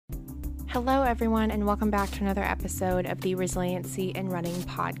Hello, everyone, and welcome back to another episode of the Resiliency in Running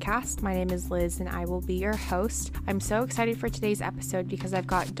podcast. My name is Liz, and I will be your host. I'm so excited for today's episode because I've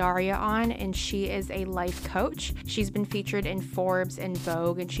got Daria on, and she is a life coach. She's been featured in Forbes and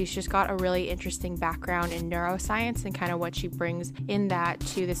Vogue, and she's just got a really interesting background in neuroscience and kind of what she brings in that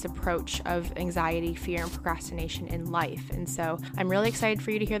to this approach of anxiety, fear, and procrastination in life. And so I'm really excited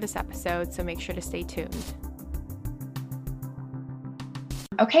for you to hear this episode, so make sure to stay tuned.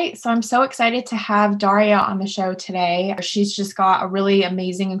 Okay, so I'm so excited to have Daria on the show today. She's just got a really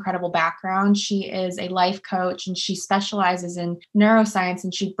amazing, incredible background. She is a life coach and she specializes in neuroscience,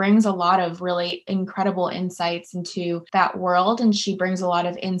 and she brings a lot of really incredible insights into that world. And she brings a lot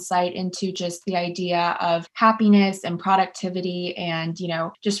of insight into just the idea of happiness and productivity and,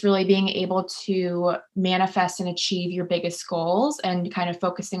 just really being able to manifest and achieve your biggest goals and kind of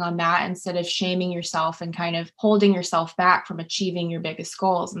focusing on that instead of shaming yourself and kind of holding yourself back from achieving your biggest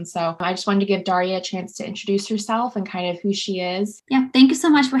goals. And so I just wanted to give Daria a chance to introduce herself and kind of who she is. Yeah, thank you so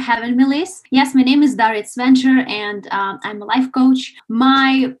much for having me, Liz. Yes, my name is Daria Svencher, and I'm a life coach.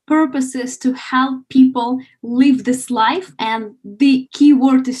 My purpose is to help people live this life, and the key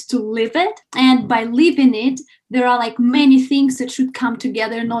word is to live it. And by living it, there are many things that should come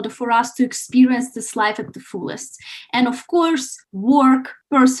together in order for us to experience this life at the fullest. And of course, work,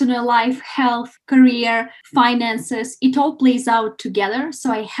 personal life, health, career, finances, it all plays out together. So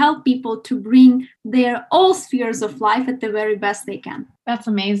I help people to bring their all spheres of life at the very best they can. That's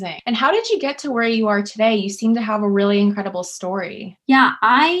amazing. And how did you get to where you are today? You seem to have a really incredible story. Yeah,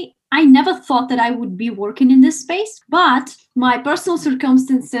 I never thought that I would be working in this space, but my personal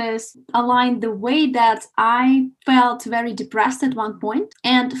circumstances aligned the way that I felt very depressed at one point.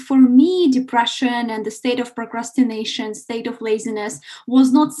 And for me, depression and the state of procrastination, state of laziness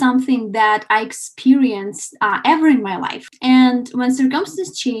was not something that I experienced ever in my life. And when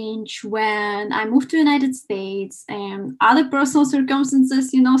circumstances change, when I moved to the United States and other personal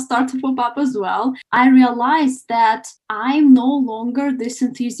circumstances, start to pop up as well, I realized that I'm no longer this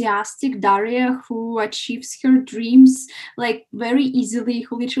enthusiastic Daria who achieves her dreams very easily,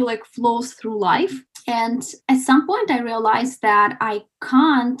 who literally flows through life. And at some point I realized that I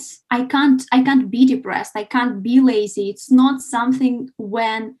can't be depressed. I can't be lazy. It's not something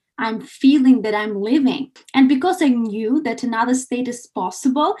when I'm feeling that I'm living. And because I knew that another state is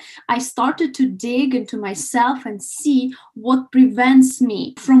possible, I started to dig into myself and see what prevents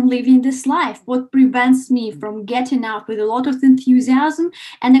me from living this life, what prevents me from getting up with a lot of enthusiasm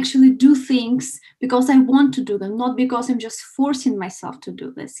and actually do things because I want to do them, not because I'm just forcing myself to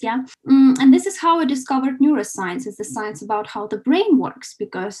do this. Yeah. And this is how I discovered neuroscience. It's the science about how the brain works,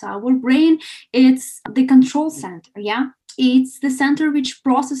 because our brain, it's the control center. Yeah. It's the center which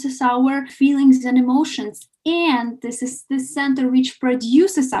processes our feelings and emotions. And this is the center which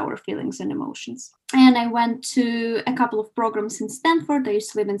produces our feelings and emotions. And I went to a couple of programs in Stanford. I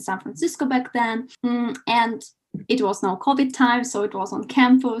used to live in San Francisco back then. And it was now COVID time, so it was on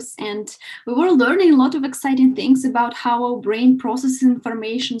campus. And we were learning a lot of exciting things about how our brain processes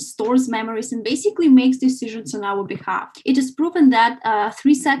information, stores memories, and basically makes decisions on our behalf. It is proven that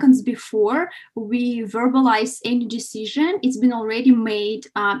 3 seconds before we verbalize any decision, it's been already made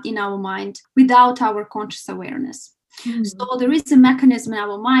in our mind without our conscious awareness. Mm-hmm. So there is a mechanism in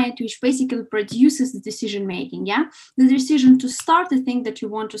our mind which basically produces the decision making, the decision to start the thing that you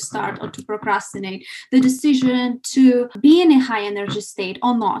want to start or to procrastinate, the decision to be in a high energy state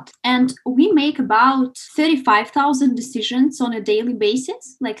or not. And we make about 35,000 decisions on a daily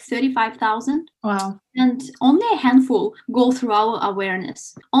basis, 35,000. Wow. And only a handful go through our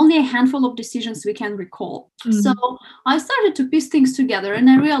awareness. Only a handful of decisions we can recall. Mm-hmm. So I started to piece things together, and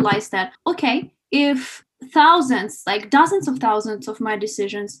I realized that, okay, if thousands, dozens of thousands of my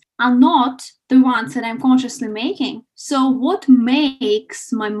decisions are not the ones that I'm consciously making, so what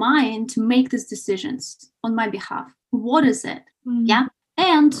makes my mind make these decisions on my behalf? What is it? Mm-hmm. Yeah.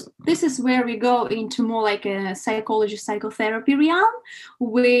 And this is where we go into more like a psychology, psychotherapy realm,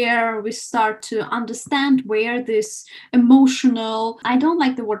 where we start to understand where this emotional, I don't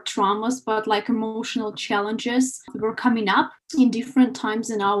like the word traumas, but emotional challenges were coming up in different times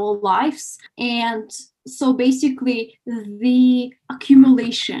in our lives. And so basically the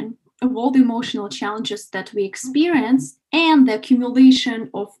accumulation of all the emotional challenges that we experience and the accumulation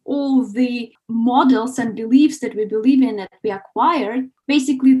of all the models and beliefs that we believe in, that we acquired,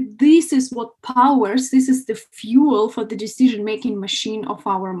 basically this is what powers, this is the fuel for the decision-making machine of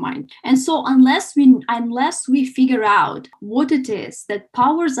our mind. And so unless we figure out what it is that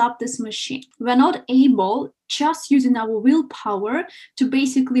powers up this machine, we're not able, just using our willpower, to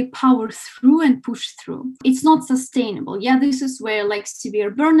basically power through and push through. It's not sustainable. Yeah, this is where like severe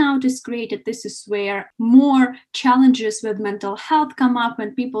burnout is created. This is where more challenges with mental health come up,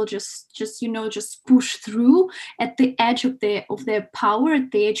 when people just push through at the edge of their power,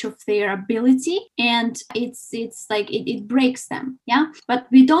 at the edge of their ability, and it's like it breaks them. Yeah, but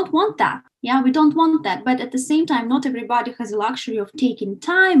we don't want that. Yeah, we don't want that. But at the same time, not everybody has the luxury of taking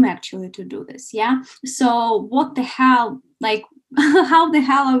time actually to do this. Yeah. So what the hell, like, how the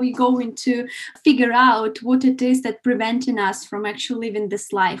hell are we going to figure out what it is that preventing us from actually living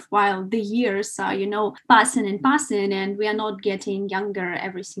this life while the years are, passing and we are not getting younger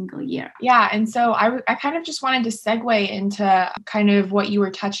every single year? Yeah. And so I kind of just wanted to segue into kind of what you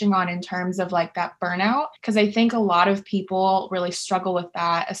were touching on in terms of like that burnout, because I think a lot of people really struggle with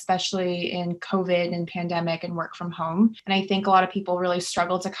that, especially in COVID and pandemic and work from home. And I think a lot of people really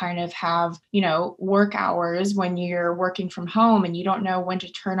struggle to kind of have, work hours when you're working from home and you don't know when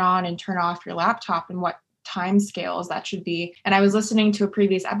to turn on and turn off your laptop and what time scales that should be. And I was listening to a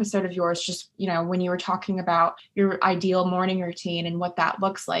previous episode of yours, just, when you were talking about your ideal morning routine and what that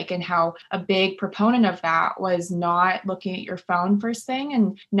looks like, and how a big proponent of that was not looking at your phone first thing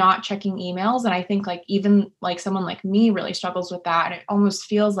and not checking emails. And I think like even like someone like me really struggles with that. And it almost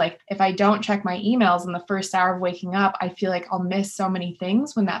feels like if I don't check my emails in the first hour of waking up, I feel like I'll miss so many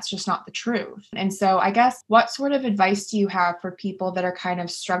things, when that's just not the truth. And so I guess, what sort of advice do you have for people that are kind of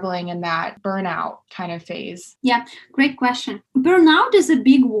struggling in that burnout kind of phase? Yeah, great question. Burnout is a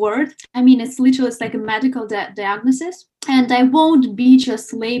big word. I mean, it's like a medical diagnosis. And I won't be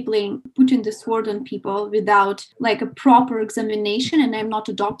just putting this word on people without like a proper examination. And I'm not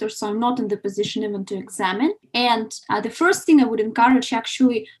a doctor, so I'm not in the position even to examine. And the first thing I would encourage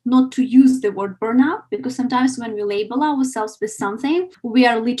actually not to use the word burnout, because sometimes when we label ourselves with something, we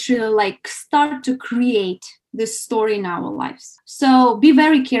are literally like start to create this story in our lives. So be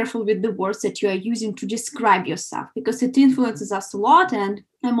very careful with the words that you are using to describe yourself, because it influences us a lot. And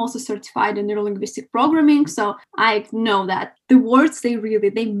I'm also certified in neurolinguistic programming, so I know that the words, they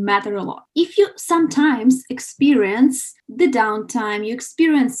matter a lot. If you sometimes experience the downtime, you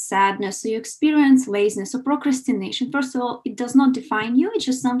experience sadness, or you experience laziness or procrastination, first of all, it does not define you. It's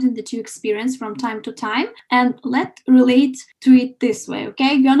just something that you experience from time to time. And let's relate to it this way,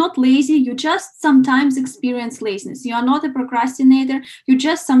 okay? You're not lazy, you just sometimes experience laziness. You are not a procrastinator, you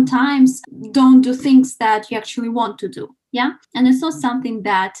just sometimes don't do things that you actually want to do. Yeah. And it's not something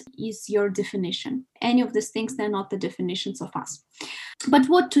that is your definition. Any of these things, they're not the definitions of us. But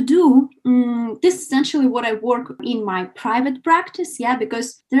what to do? This is essentially what I work in my private practice. Yeah,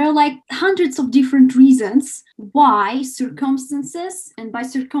 because there are like hundreds of different reasons why circumstances, and by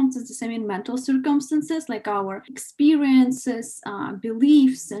circumstances, I mean mental circumstances, like our experiences,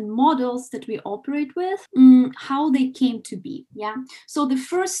 beliefs, and models that we operate with, how they came to be. Yeah. So the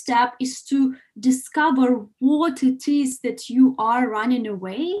first step is to discover what it is that you are running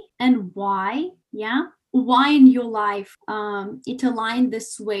away and why. Yeah. Why in your life it aligned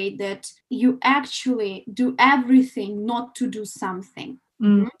this way that you actually do everything not to do something.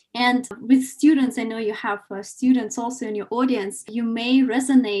 Mm-hmm. And with students, I know you have students also in your audience, you may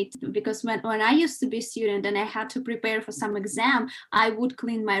resonate, because when I used to be a student and I had to prepare for some exam, I would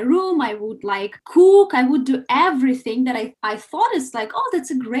clean my room, I would like cook, I would do everything that I thought is like, oh,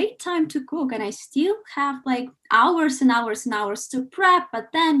 that's a great time to cook. And I still have like hours and hours and hours to prep, but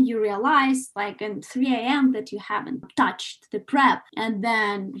then you realize like in 3 a.m. that you haven't touched the prep, and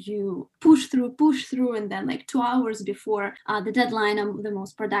then you push through, and then like 2 hours before the deadline, the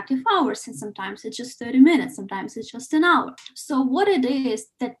most productive hours, and sometimes it's just 30 minutes, sometimes it's just an hour. So what it is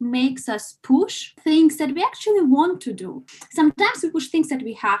that makes us push things that we actually want to do? Sometimes we push things that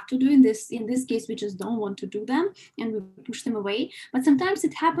we have to do. In this case, we just don't want to do them and we push them away. But sometimes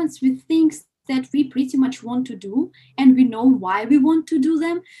it happens with things that we pretty much want to do, and we know why we want to do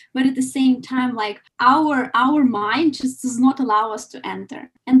them, but at the same time, like our mind just does not allow us to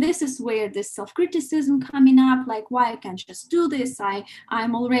enter. And this is where this self-criticism coming up, like, why I can't just do this?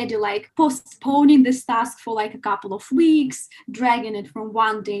 I'm already like postponing this task for like a couple of weeks, dragging it from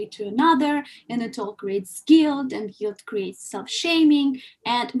one day to another, and it all creates guilt, and guilt creates self-shaming,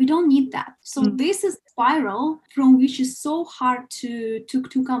 and we don't need that. So this is the spiral from which is so hard to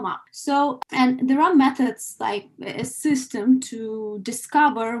come up. So, and there are methods like a system to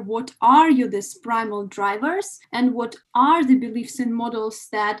discover what are these primal drivers and what are the beliefs and models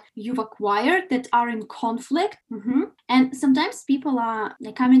that you've acquired that are in conflict. And sometimes people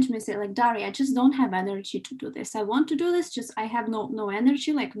they come into me and say, like, Daria, I just don't have energy to do this. I want to do this, just I have no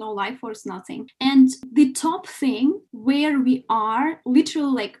energy, like no life force, nothing. And the top thing where we are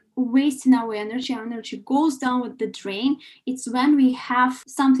literally like wasting our energy goes down with the drain, it's when we have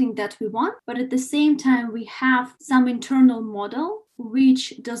something that we want, but at the same time we have some internal model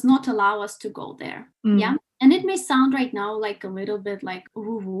which does not allow us to go there. Yeah. And it may sound right now like a little bit like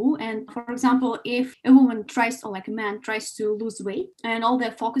woo-woo. And for example, if a woman tries, or like a man tries to lose weight, and all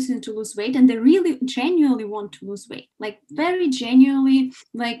they're focusing to lose weight, and they really genuinely want to lose weight, like very genuinely,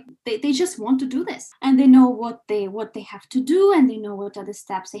 like they just want to do this, and they know what they have to do, and they know what are the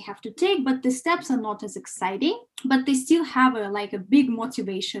steps they have to take, but the steps are not as exciting, but they still have a big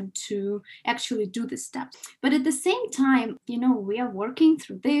motivation to actually do the steps. But at the same time, we are working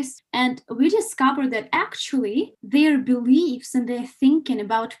through this, and we discover that actually their beliefs and their thinking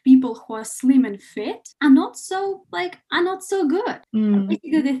about people who are slim and fit are not so good.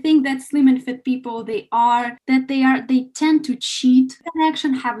 Basically, they think that slim and fit people, they tend to cheat. They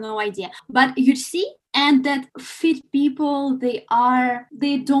actually have no idea. But you see, and that fit people, they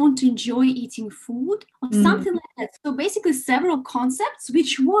don't enjoy eating food or something like that. So basically several concepts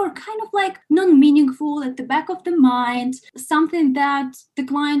which were kind of like non-meaningful at the back of the mind, something that the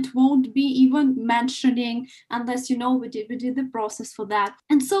client won't be even mentioning unless we did the process for that.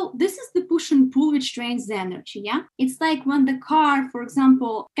 And so this is the push and pull which drains the energy. Yeah, it's like when the car, for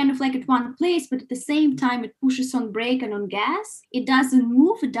example, kind of like at one place, but at the same time it pushes on brake and on gas, it doesn't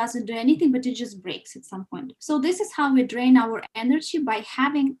move, it doesn't do anything, but it just breaks at some point. So this is how we drain our energy, by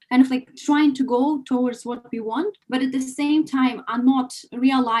having kind of like trying to go towards what we want, but at the same time are not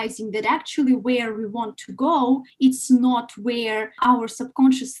realizing that actually where we want to go, it's not where our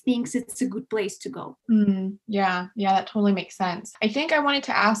subconscious thinks it's a good place to go. Yeah, that totally makes sense. I think I wanted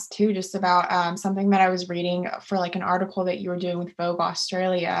to ask too, just about something that I was reading for like an article that you were doing with Vogue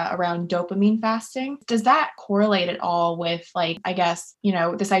Australia around dopamine fasting. Does that correlate at all with, like, I guess,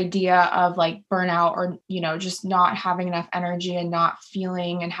 this idea of like burnout, or, just not having enough energy and not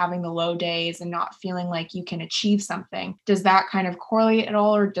feeling, and having the low days and not feeling like you can achieve something? Does that kind of correlate at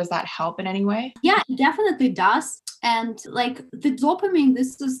all, or does that help in any way? Yeah, it definitely does. And like the dopamine,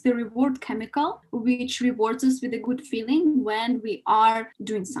 this is the reward chemical, which rewards us with a good feeling when we are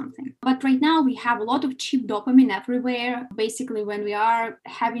doing something. But right now we have a lot of cheap dopamine everywhere. Basically, when we are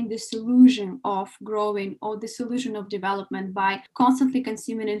having this illusion of growing or this illusion of development by constantly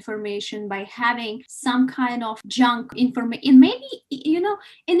consuming information, by having some kind of junk information, and maybe,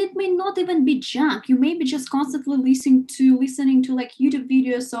 and it may not even be junk. You may be just constantly listening to like YouTube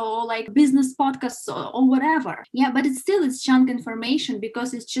videos or like business podcasts or whatever. Yeah, but it's junk information,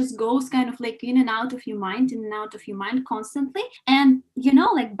 because it just goes kind of like in and out of your mind constantly. And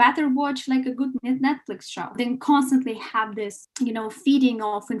like better watch like a good Netflix show than constantly have this feeding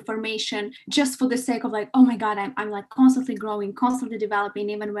of information just for the sake of like, oh my god, I'm like constantly growing, constantly developing,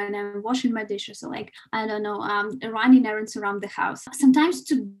 even when I'm washing my dishes, or like, I don't know, running errands around the house. Sometimes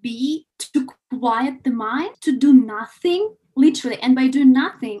to quiet the mind, to do nothing. Literally, and by doing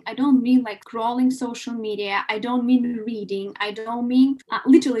nothing, I don't mean like scrolling social media, I don't mean reading, I don't mean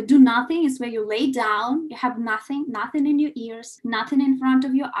literally do nothing is where you lay down, you have nothing in your ears, nothing in front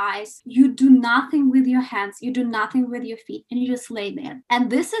of your eyes, you do nothing with your hands, you do nothing with your feet, and you just lay there. And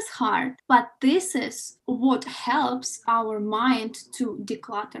this is hard, but this is what helps our mind to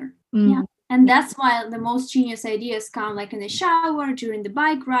declutter. Yeah. And that's why the most genius ideas come like in the shower, during the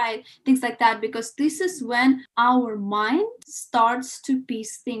bike ride, things like that, because this is when our mind starts to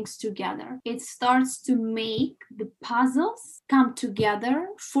piece things together. It starts to make the puzzles come together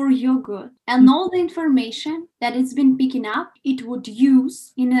for your good. And all the information that it's been picking up, it would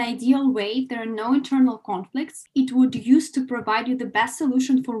use in an ideal way, if there are no internal conflicts, it would use to provide you the best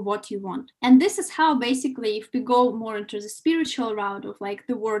solution for what you want. And this is how basically, if we go more into the spiritual route of like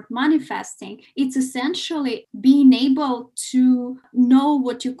the word manifesting, it's essentially being able to know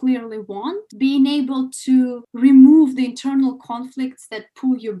what you clearly want, being able to remove the internal conflicts that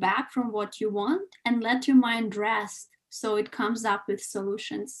pull you back from what you want, and let your mind rest so it comes up with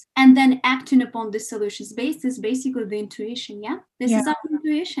solutions. And then acting upon the solutions based is basically the intuition. Yeah, this is our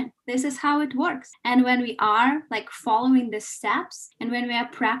intuition. This is how it works. And when we are like following the steps and when we are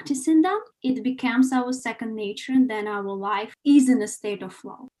practicing them, it becomes our second nature, and then our life is in a state of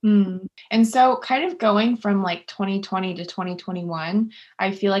flow. And so kind of going from like 2020 to 2021,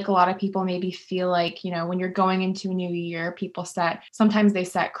 I feel like a lot of people maybe feel like, when you're going into a new year, sometimes they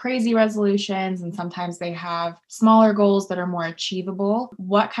set crazy resolutions and sometimes they have smaller goals that are more achievable.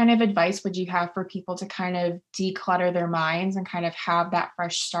 What kind of advice would you have for people to kind of declutter their minds and kind of have that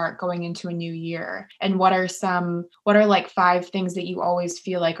fresh start going into a new year? And what are like 5 things that you always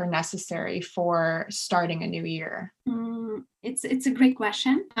feel like are necessary for starting a new year? It's a great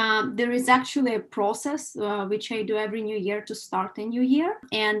question. There is actually a process which I do every new year to start a new year.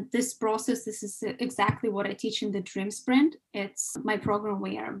 And this is exactly what I teach in the Dream Sprint. It's my program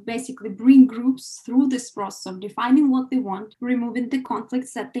where I basically bring groups through this process of defining what they want, removing the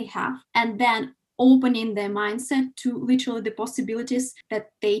conflicts that they have, and then opening their mindset to literally the possibilities that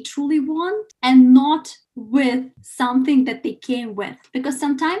they truly want, and not with something that they came with. Because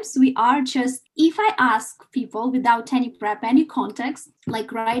sometimes we are just, if I ask people without any prep, any context,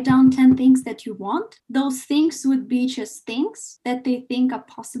 like write down 10 things that you want, those things would be just things that they think are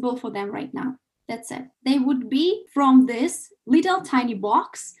possible for them right now. That's it. They would be from this little tiny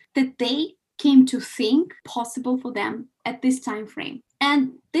box that they came to think possible for them at this time frame.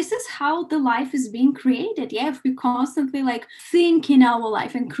 And this is how the life is being created. Yeah, if we constantly like think in our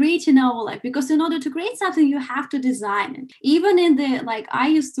life and create in our life, because in order to create something, you have to design it. Even in I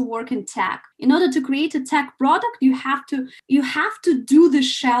used to work in tech. In order to create a tech product, you have to do the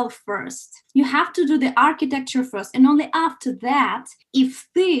shell first. You have to do the architecture first, and only after that, if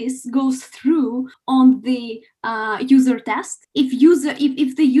this goes through on the user test,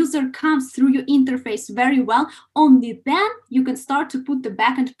 if the user comes through your interface very well, only then you can start to put the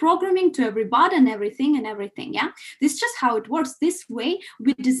backend programming to everybody and everything. Yeah, this is just how it works. This way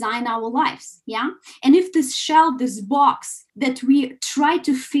we design our lives. Yeah, and if this shell, this box that we try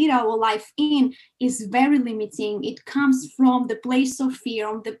to fit our life in is very limiting, it comes from the place of fear,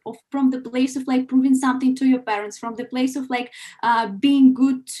 from the place of like proving something to your parents, from the place of like being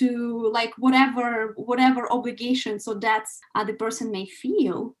good to like whatever obligation so that's the person may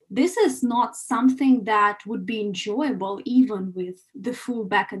feel. This is not something that would be enjoyable even with the full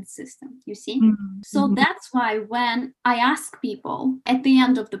backend system, you see? So that's why when I ask people at the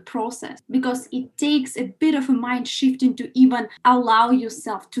end of the process, because it takes a bit of a mind shifting to even allow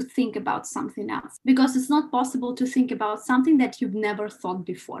yourself to think about something else, because it's not possible to think about something that you've never thought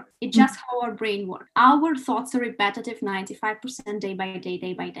before. It's just how our brain works. Our thoughts are repetitive 95% day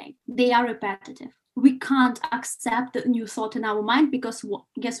by day. They are repetitive. We can't accept the new thought in our mind because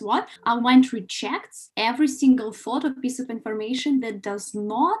guess what? Our mind rejects every single thought or piece of information that does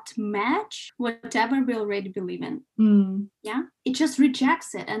not match whatever we already believe in. Yeah, it just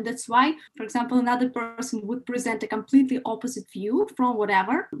rejects it. And that's why, for example, another person would present a completely opposite view from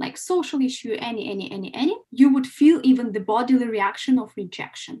whatever, like social issue, any, you would feel even the bodily reaction of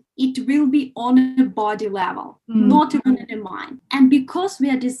rejection. It will be on a body level, not even in the mind. And because we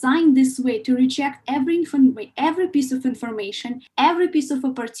are designed this way to reject every piece of information, every piece of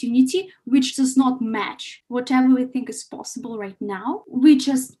opportunity which does not match whatever we think is possible right now, we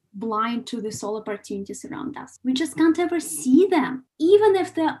just blind to the all opportunities around us. We just can't ever see them, even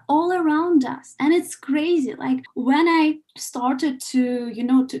if they're all around us. And it's crazy. Like when I started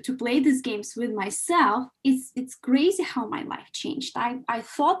to play these games with myself, it's crazy how my life changed. I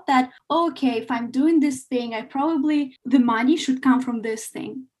thought that, okay, if I'm doing this thing, the money should come from this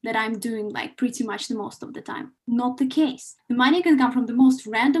thing that I'm doing like pretty much the most of the time. Not the case. The money can come from the most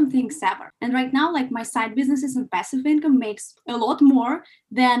random things ever. And right now, like my side businesses and passive income makes a lot more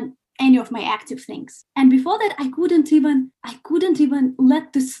than any of my active things. And before that, I couldn't even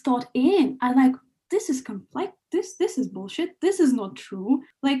let this thought in. This is complex. This is bullshit. This is not true.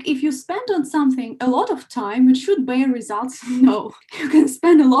 Like if you spend on something a lot of time, it should bear results. No, you can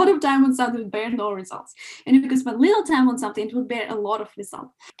spend a lot of time on something and bear no results. And if you can spend little time on something, it will bear a lot of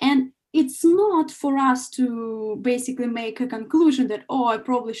results. And it's not for us to basically make a conclusion that, I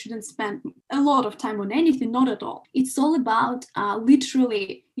probably shouldn't spend a lot of time on anything. Not at all. It's all about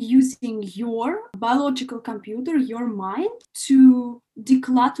literally using your biological computer, your mind, to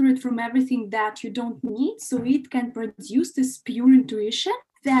declutter it from everything that you don't need so it can produce this pure intuition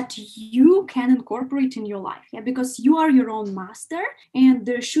that you can incorporate in your life. Yeah, because you are your own master and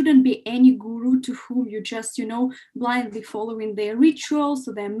there shouldn't be any guru to whom you just, blindly following their rituals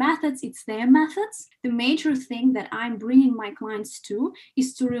or their methods. It's their methods. The major thing that I'm bringing my clients to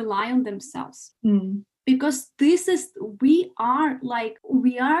is to rely on themselves. Because we are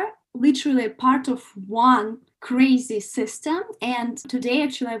literally a part of one crazy system. And today,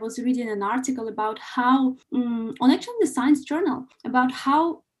 actually, I was reading an article about how, on actually the Science Journal, about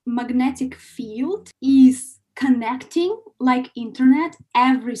how magnetic field is connecting like internet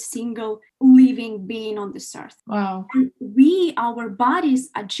every single living being on this earth. Wow. And our bodies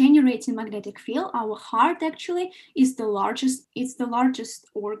are generating magnetic field. Our heart actually is the largest, it's the largest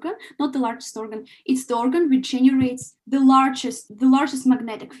organ, not the largest organ, it's the organ which generates the largest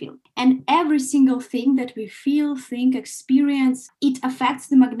magnetic field. And every single thing that we feel, think, experience, it affects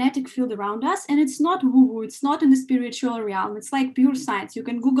the magnetic field around us. And it's not woo-woo, it's not in the spiritual realm. It's like pure science. You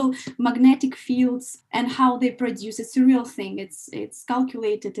can Google magnetic fields and how they produce. It's a real thing. It's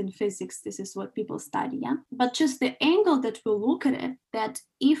calculated in physics. This is what people study, yeah? But just the angle that we look at it, that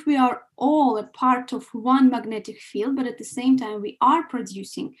if we are all a part of one magnetic field, but at the same time we are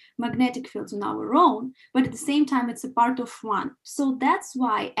producing magnetic fields on our own, but at the same time it's a part of one. So that's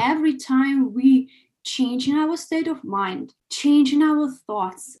why every time we change in our state of mind, change in our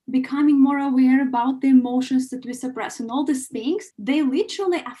thoughts, becoming more aware about the emotions that we suppress and all these things, they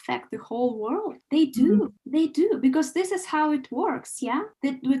literally affect the whole world. They do. They do, because this is how it works, yeah?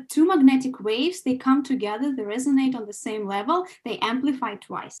 That with two magnetic waves, they come together, they resonate on the same level, they amplify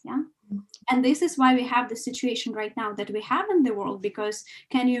twice, yeah? And this is why we have the situation right now that we have in the world, because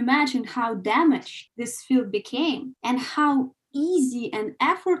can you imagine how damaged this field became and how easy and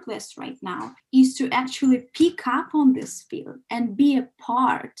effortless right now is to actually pick up on this field and be a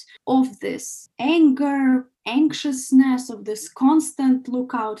part of this anger, anxiousness, of this constant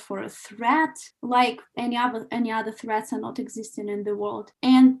lookout for a threat, like any other threats are not existing in the world.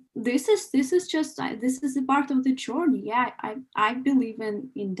 And this is a part of the journey. Yeah, I believe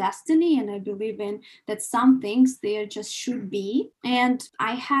in destiny, and I believe in that some things there just should be. And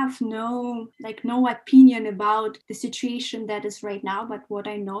I have no opinion about the situation that is right now, but what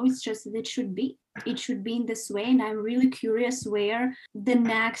I know is just that it should be in this way. And I'm really curious where the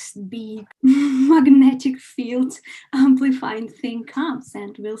next big magnetic field amplifying thing comes,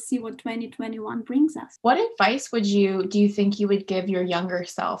 and we'll see what 2021 brings us. What advice do you think you would give your younger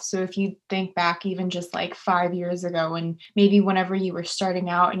self? So if you think back even just like 5 years ago, and maybe whenever you were starting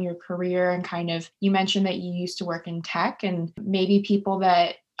out in your career, and kind of, you mentioned that you used to work in tech, and maybe people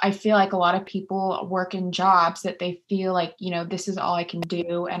that, I feel like a lot of people work in jobs that they feel like, this is all I can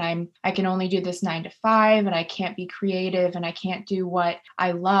do, and I can only do this 9 to 5, and I can't be creative, and I can't do what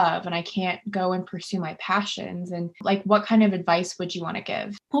I love, and I can't go and pursue my passions. And like, what kind of advice would you want to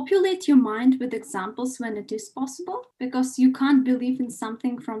give? Populate your mind with examples when it is possible, because you can't believe in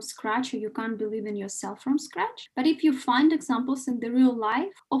something from scratch, or you can't believe in yourself from scratch. But if you find examples in the real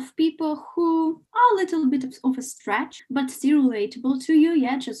life of people who are a little bit of a stretch, but still relatable to you,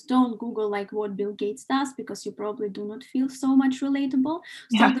 yeah, just don't Google like what Bill Gates does, because you probably do not feel so much relatable.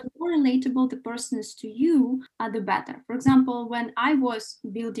 So the more relatable the person is to you, the better. For example, when I was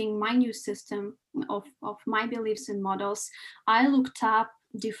building my new system of my beliefs and models, I looked up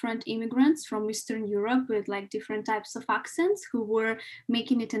different immigrants from Eastern Europe with like different types of accents who were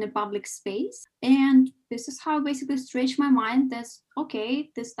making it in a public space. And this is how I basically stretched my mind that, okay,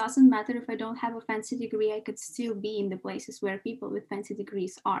 this doesn't matter if I don't have a fancy degree, I could still be in the places where people with fancy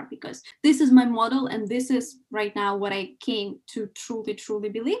degrees are, because this is my model, and this is right now what I came to truly, truly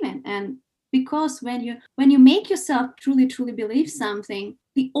believe in. And because when you make yourself truly, truly believe something,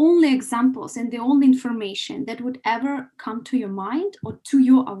 the only examples and the only information that would ever come to your mind or to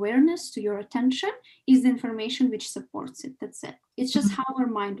your awareness, to your attention, is the information which supports it. That's it. It's just how our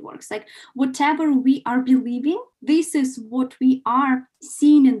mind works. Like whatever we are believing, this is what we are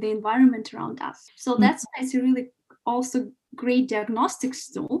seeing in the environment around us. So that's why it's a really also great diagnostics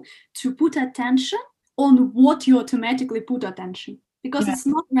tool to put attention on what you automatically put attention. Because it's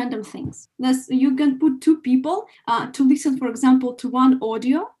not random things. You can put two people to listen, for example, to one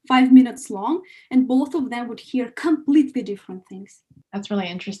audio, 5 minutes long, and both of them would hear completely different things. That's really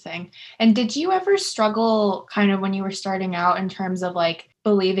interesting. And did you ever struggle kind of when you were starting out in terms of like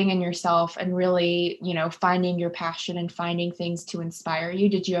believing in yourself and really, finding your passion and finding things to inspire you?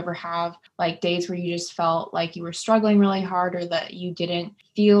 Did you ever have like days where you just felt like you were struggling really hard, or that you didn't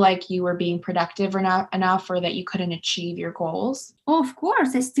feel like you were being productive enough, or that you couldn't achieve your goals? Oh, of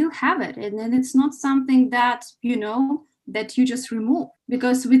course, I still have it. And it's not something that, that you just remove,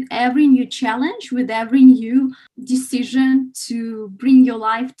 because with every new challenge, with every new decision to bring your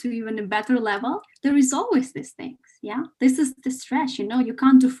life to even a better level, there is always these things. Yeah, this is the stretch. You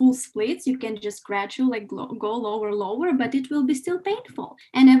can't do full splits. You can just gradually go lower, but it will be still painful.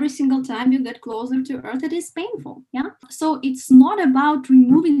 And every single time you get closer to Earth, it is painful. Yeah, so it's not about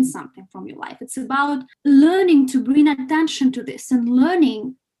removing something from your life. It's about learning to bring attention to this and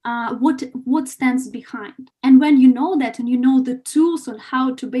learning what stands behind. And when you know that, and you know the tools on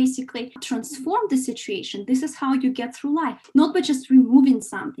how to basically transform the situation, this is how you get through life, not by just removing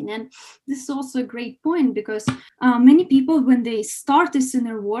something. And this is also a great point, because many people, when they start this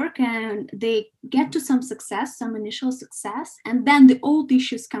inner work and they get to some success, some initial success, and then the old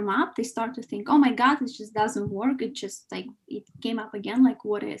issues come up, they start to think, oh my God, it just doesn't work. It just like, it came up again, like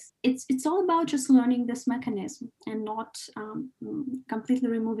what is? It's all about just learning this mechanism and not completely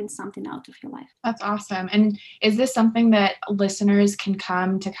removing something out of your life. That's awesome. And is this something that listeners can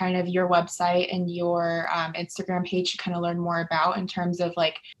come to kind of your website and your Instagram page to kind of learn more about in terms of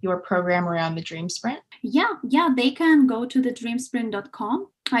like your program around the Dream Sprint? Yeah, they can go to thedreamsprint.com.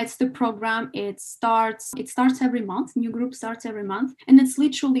 It's the program. It starts every month. New group starts every month, and it's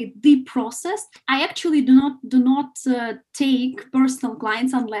literally the process. I actually do not take personal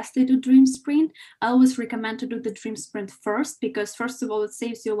clients unless they do Dream Sprint. I always recommend to do the Dream Sprint first, because first of all, it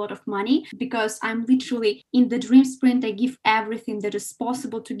saves you a lot of money, because I'm literally in the Dream Sprint. I give everything that is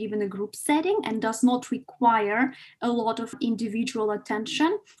possible to give in a group setting and does not require a lot of individual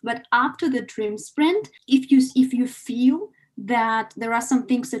attention. But after the Dream Sprint, if you feel that there are some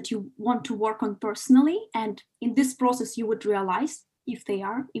things that you want to work on personally, and in this process you would realize if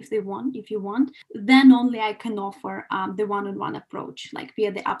you want, then only I can offer the one-on-one approach, like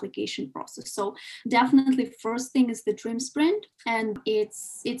via the application process. So definitely first thing is the Dream Sprint, and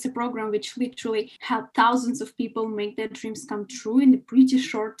it's a program which literally helped thousands of people make their dreams come true in the pretty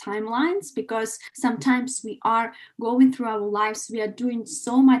short timelines, because sometimes we are going through our lives, we are doing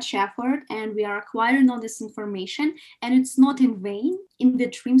so much effort and we are acquiring all this information, and it's not in vain. In the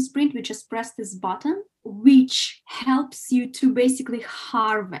Dream Sprint, we just press this button, which helps you to basically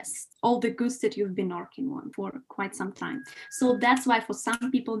harvest all the goods that you've been working on for quite some time. So that's why for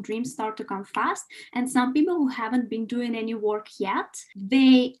some people, dreams start to come fast. And some people who haven't been doing any work yet,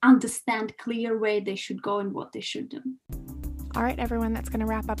 they understand clear way they should go and what they should do. All right, everyone, that's going to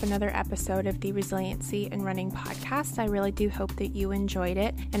wrap up another episode of the Resiliency in Running podcast. I really do hope that you enjoyed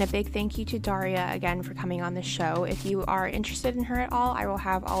it. And a big thank you to Daria again for coming on the show. If you are interested in her at all, I will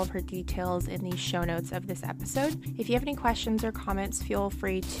have all of her details in the show notes of this episode. If you have any questions or comments, feel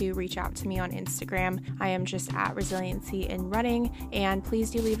free to reach out to me on Instagram. I am just at Resiliency in Running. And please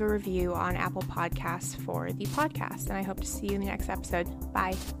do leave a review on Apple Podcasts for the podcast. And I hope to see you in the next episode.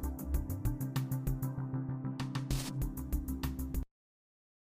 Bye.